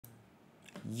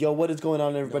Yo, what is going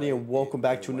on, everybody, and welcome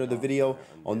back to another video.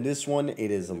 On this one,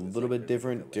 it is a little bit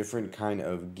different kind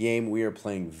of game. We are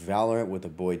playing Valorant with the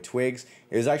boy Twigs.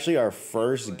 It was actually our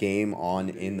first game on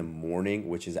in the morning,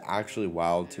 which is actually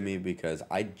wild to me because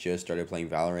I just started playing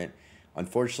Valorant.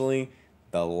 Unfortunately,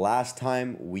 the last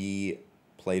time we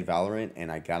played Valorant and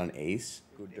I got an ace,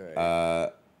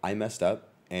 I messed up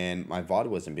and my VOD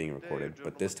wasn't being recorded,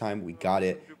 but this time we got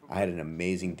it. I had an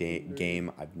amazing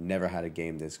game. I've never had a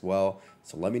game this well.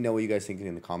 So let me know what you guys think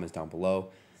in the comments down below.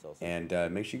 And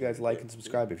make sure you guys like and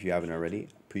subscribe if you haven't already.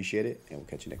 Appreciate it, and we'll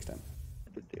catch you next time.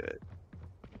 Do it.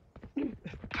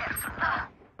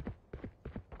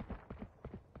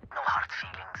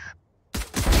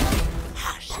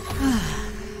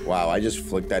 Wow, I just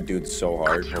flicked that dude so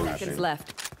hard. Seconds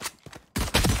left.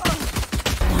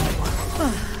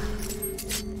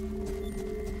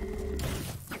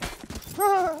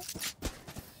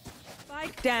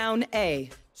 Spike down A.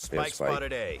 Spike. Spike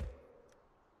spotted A.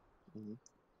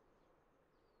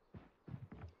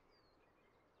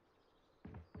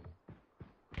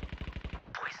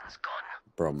 Poison's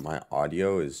gone. Bro, my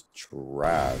audio is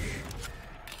trash.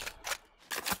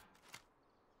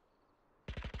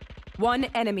 One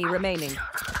enemy remaining.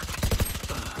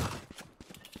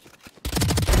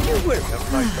 You were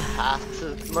like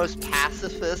the most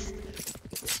pacifist.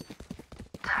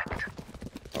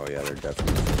 Oh yeah, they're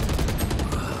definitely.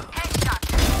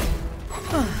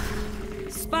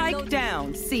 Spike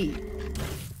down C.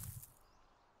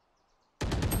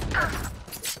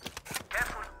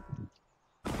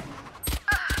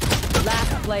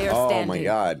 Last player standing. Oh my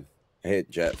god. I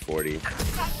hit Jet 40.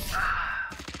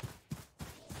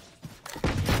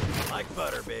 Like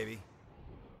butter, baby.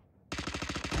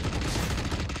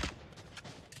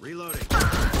 Reloading.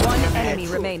 One enemy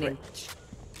remaining.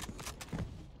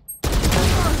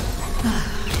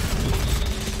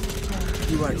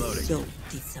 You are Reloading. so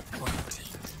disappointing.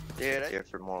 Dude, I'm here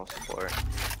for moral support.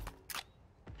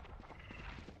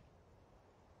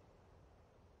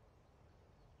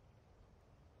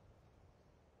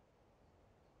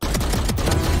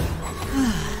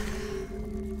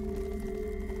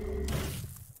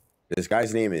 This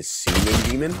guy's name is Seaman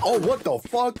Demon. Oh, what the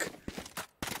fuck?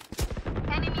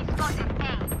 Enemy spotted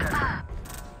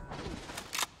A.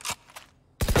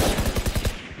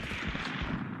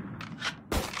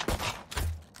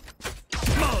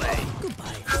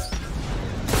 Goodbye.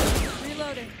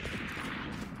 Reloading.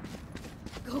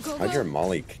 Go. How'd your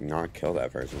Molly not kill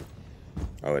that person?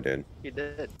 Oh, it did. You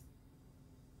did.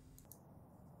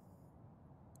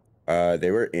 They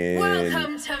were in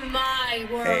Welcome to my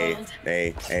world.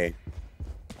 A.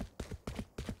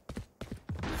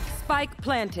 Spike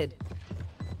planted.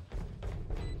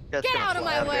 Just Get gonna out of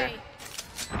fly my out way.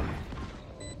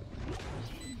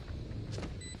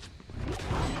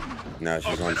 No,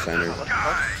 she's on center. What the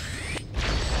fuck?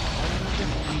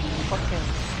 Fucking.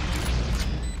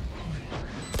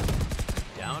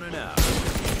 Down and out.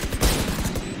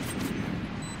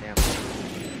 Damn.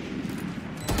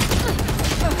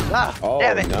 Ah, Oh,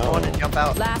 damn it! no. I wanted to jump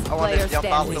out. Last I wanted player to jump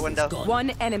out standing. the window. One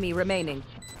enemy remaining.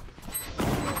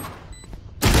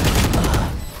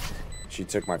 She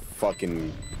took my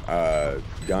fucking gun.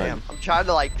 Damn, I'm trying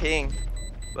to like ping,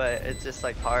 but it's just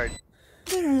like hard.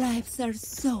 Their lives are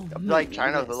so I'm like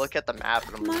trying to meaningless. look at the map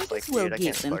and I'm Might just like, as well dude, I give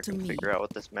can't them to fucking me. figure out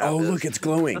what this map Oh, is. look, it's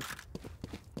glowing.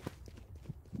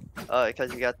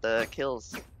 Because you got the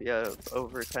kills. You have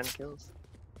over 10 kills.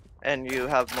 And you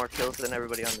have more kills than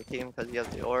everybody on the team because you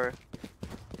have the aura.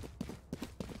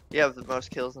 You have the most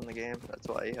kills in the game, that's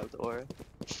why you have the aura.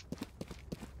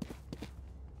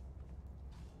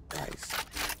 Nice.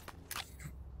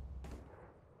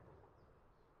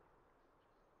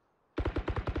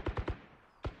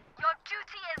 Your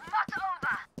duty is not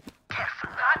over. Careful,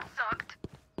 that sucked.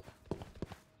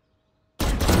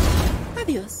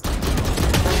 Adios.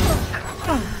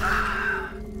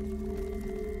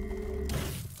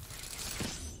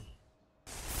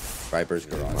 Viper's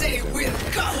garage. They will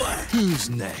cover. Who's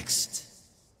next?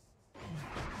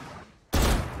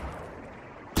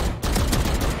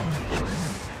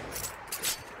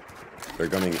 They're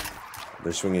gunning.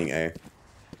 They're swinging A.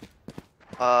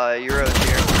 Euro's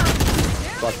here.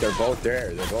 Fuck, they're both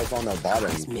there. They're both on the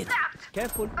bottom.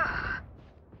 Careful.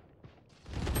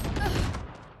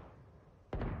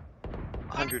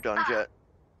 100 on Jet.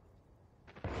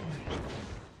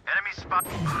 Enemy spot.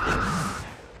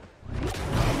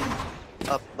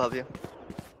 Up above you.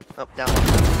 Up, down.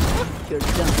 You're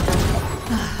done.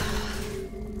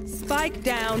 Spike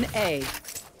down A.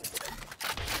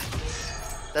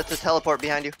 That's a teleport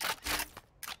behind you.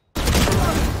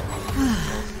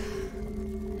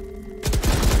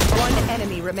 One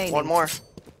enemy remaining. One more.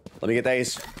 Let me get the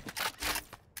ace.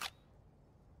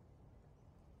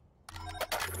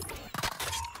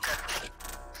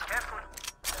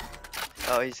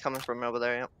 Oh, he's coming from over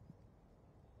there, yep.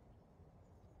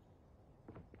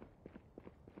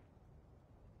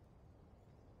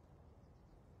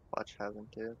 Watch heaven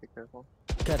too, be careful.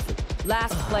 Careful.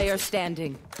 Last player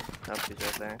standing. Nope, he's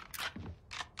right there.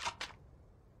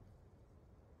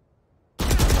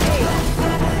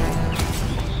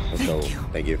 Let's go.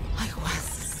 Thank you.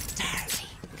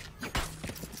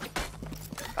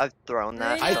 I've thrown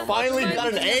that. I so finally much.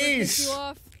 got an ace!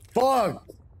 Fuck!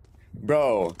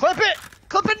 Bro. Clip it!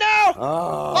 Clip it now!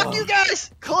 Oh. Fuck you guys!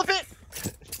 Clip it!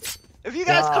 If you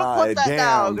guys God could clip that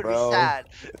now, I'm damn, gonna bro. be sad.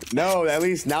 No, at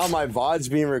least now my VOD's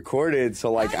being recorded,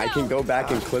 so like I can go back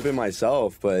and clip it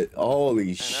myself, but holy I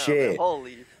know, shit. but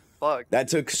holy fuck. That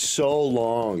took so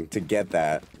long to get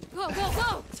that. Go, go,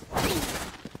 go!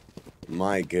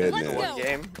 My It's goodness. the one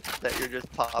game that you're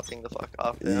just popping the fuck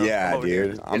off. You know? Yeah, over here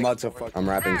dude. just I'm getting about to forward. fuck. I'm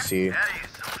rapping C.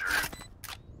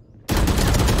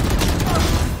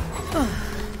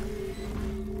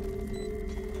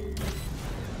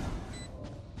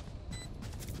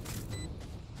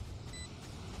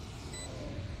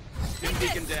 Pin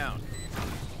beacon down.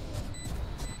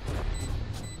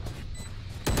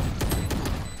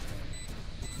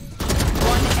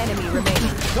 One enemy remaining.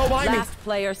 Go behind me. Last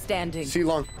player standing. C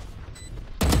long.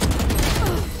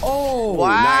 Oh, Wow,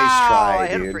 nice try, I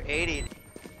hit him dude. for 80.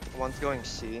 One's going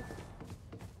C.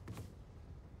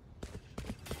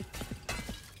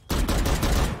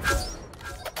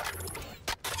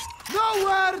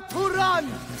 Nowhere to run!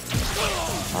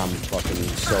 I'm fucking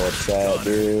so upset,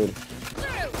 dude.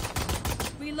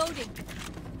 Reloading.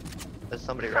 There's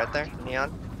somebody right there.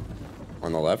 Neon.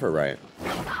 On the left or right?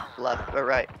 Left or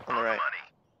right. On the right.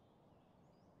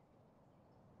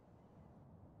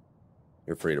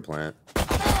 You're free to plant.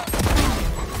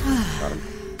 Got him.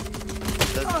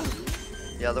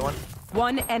 The other one.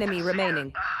 One enemy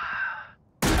remaining.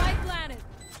 Spike planted.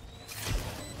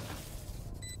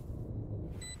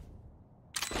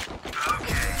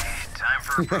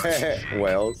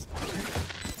 Wells.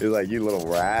 He's like, you little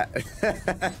rat.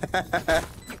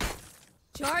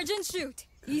 Charge and shoot.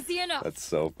 Easy enough. That's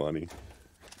so funny.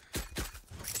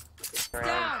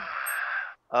 Down.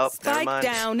 Oh, never Spike mind.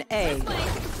 down A. Go,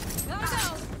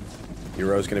 go.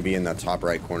 Hero's gonna be in the top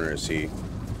right corner of C.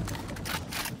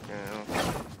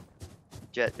 Yeah.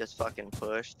 Jet just fucking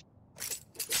pushed.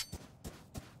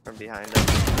 From behind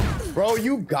him. Bro,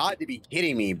 you got to be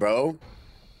kidding me, bro.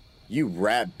 You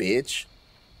rat bitch.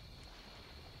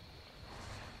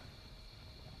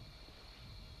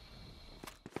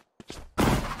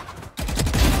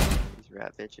 These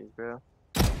rat bitches, bro.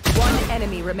 One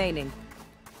enemy remaining.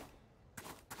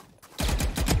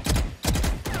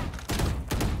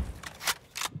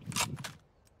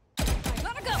 I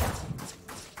gotta go.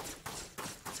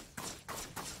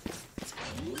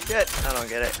 Jet, I don't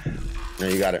get it. No,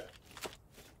 you got it.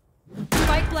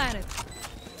 Spike planted.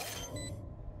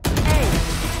 A.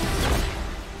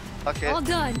 Fuck it. All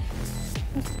done.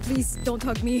 Please don't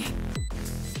hug me.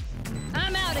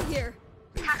 I'm out of here.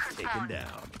 Taken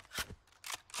down.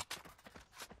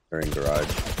 They're in garage.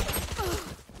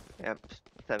 Yep.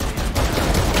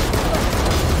 70.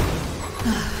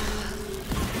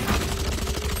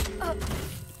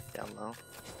 Down low.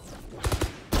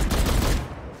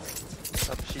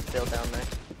 Oh, she's still down there.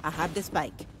 I have the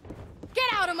spike. Get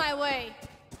out of my way.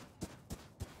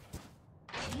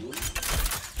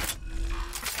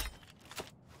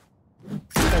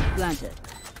 Spike planted.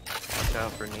 Watch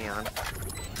out for Neon.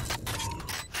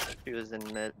 She was in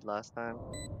mid last time.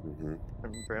 Mm-hmm.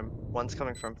 From Brim. One's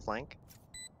coming from flank.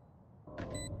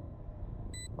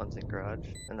 One's in garage.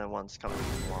 And then one's coming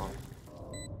from long.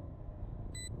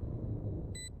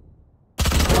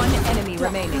 One enemy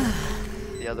remaining.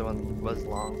 The other one was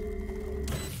long.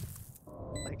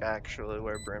 Like actually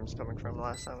where Brim's coming from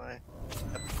last time I...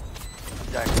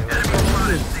 Exactly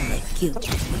where Kill.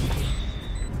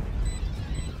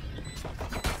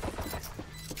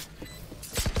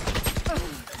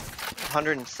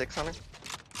 106 on her.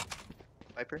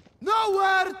 Viper.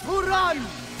 Nowhere to run!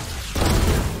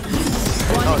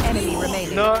 One enemy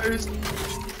remaining. Nice!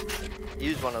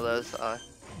 Use one of those,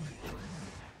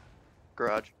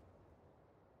 garage.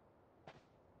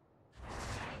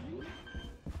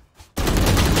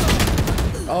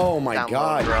 Oh my Down low,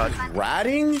 god. garage.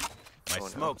 Ratting? My Oh, no.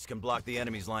 smokes can block the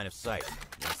enemy's line of sight.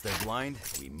 Once they're blind,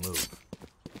 we move.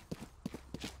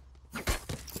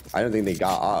 I don't think they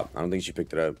got up. I don't think she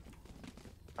picked it up.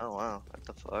 Oh wow, what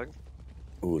the fuck?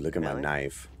 Ooh, look at my Really?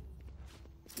 knife.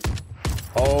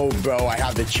 Oh, bro, I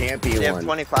have the champion You have one.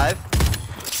 25?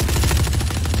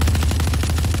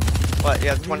 What, you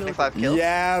have 25 kills?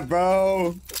 Yeah,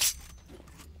 bro.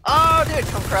 Oh, dude,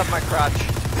 come grab my crotch.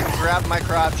 Come grab my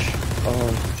crotch.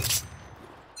 Oh.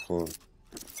 Hold on.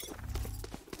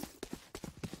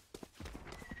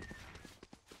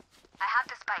 I have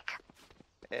the spike.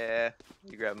 Yeah,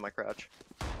 you grab my crotch.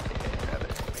 Yeah, grab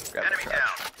it. Grab my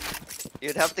crotch.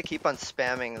 You'd have to keep on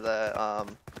spamming the,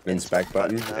 Inspect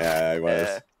button? huh? Yeah, it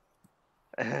was.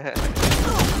 Yeah.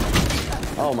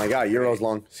 Oh my god, Euro's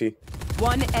long. See?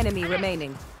 One enemy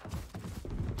remaining.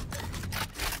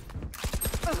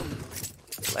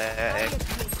 Lag. Do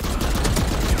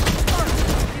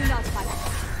not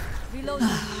fight. Reload.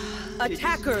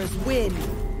 Attackers win.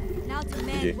 Now to Yeah.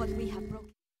 mend what we have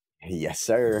broken. Yes,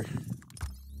 sir.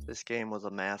 This game was a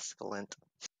masculine.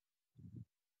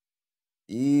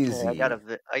 Easy. I got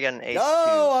an ace. No,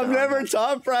 too, I'm so never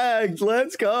top fragged.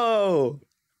 Let's go.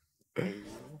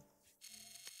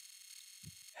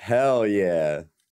 Hell yeah.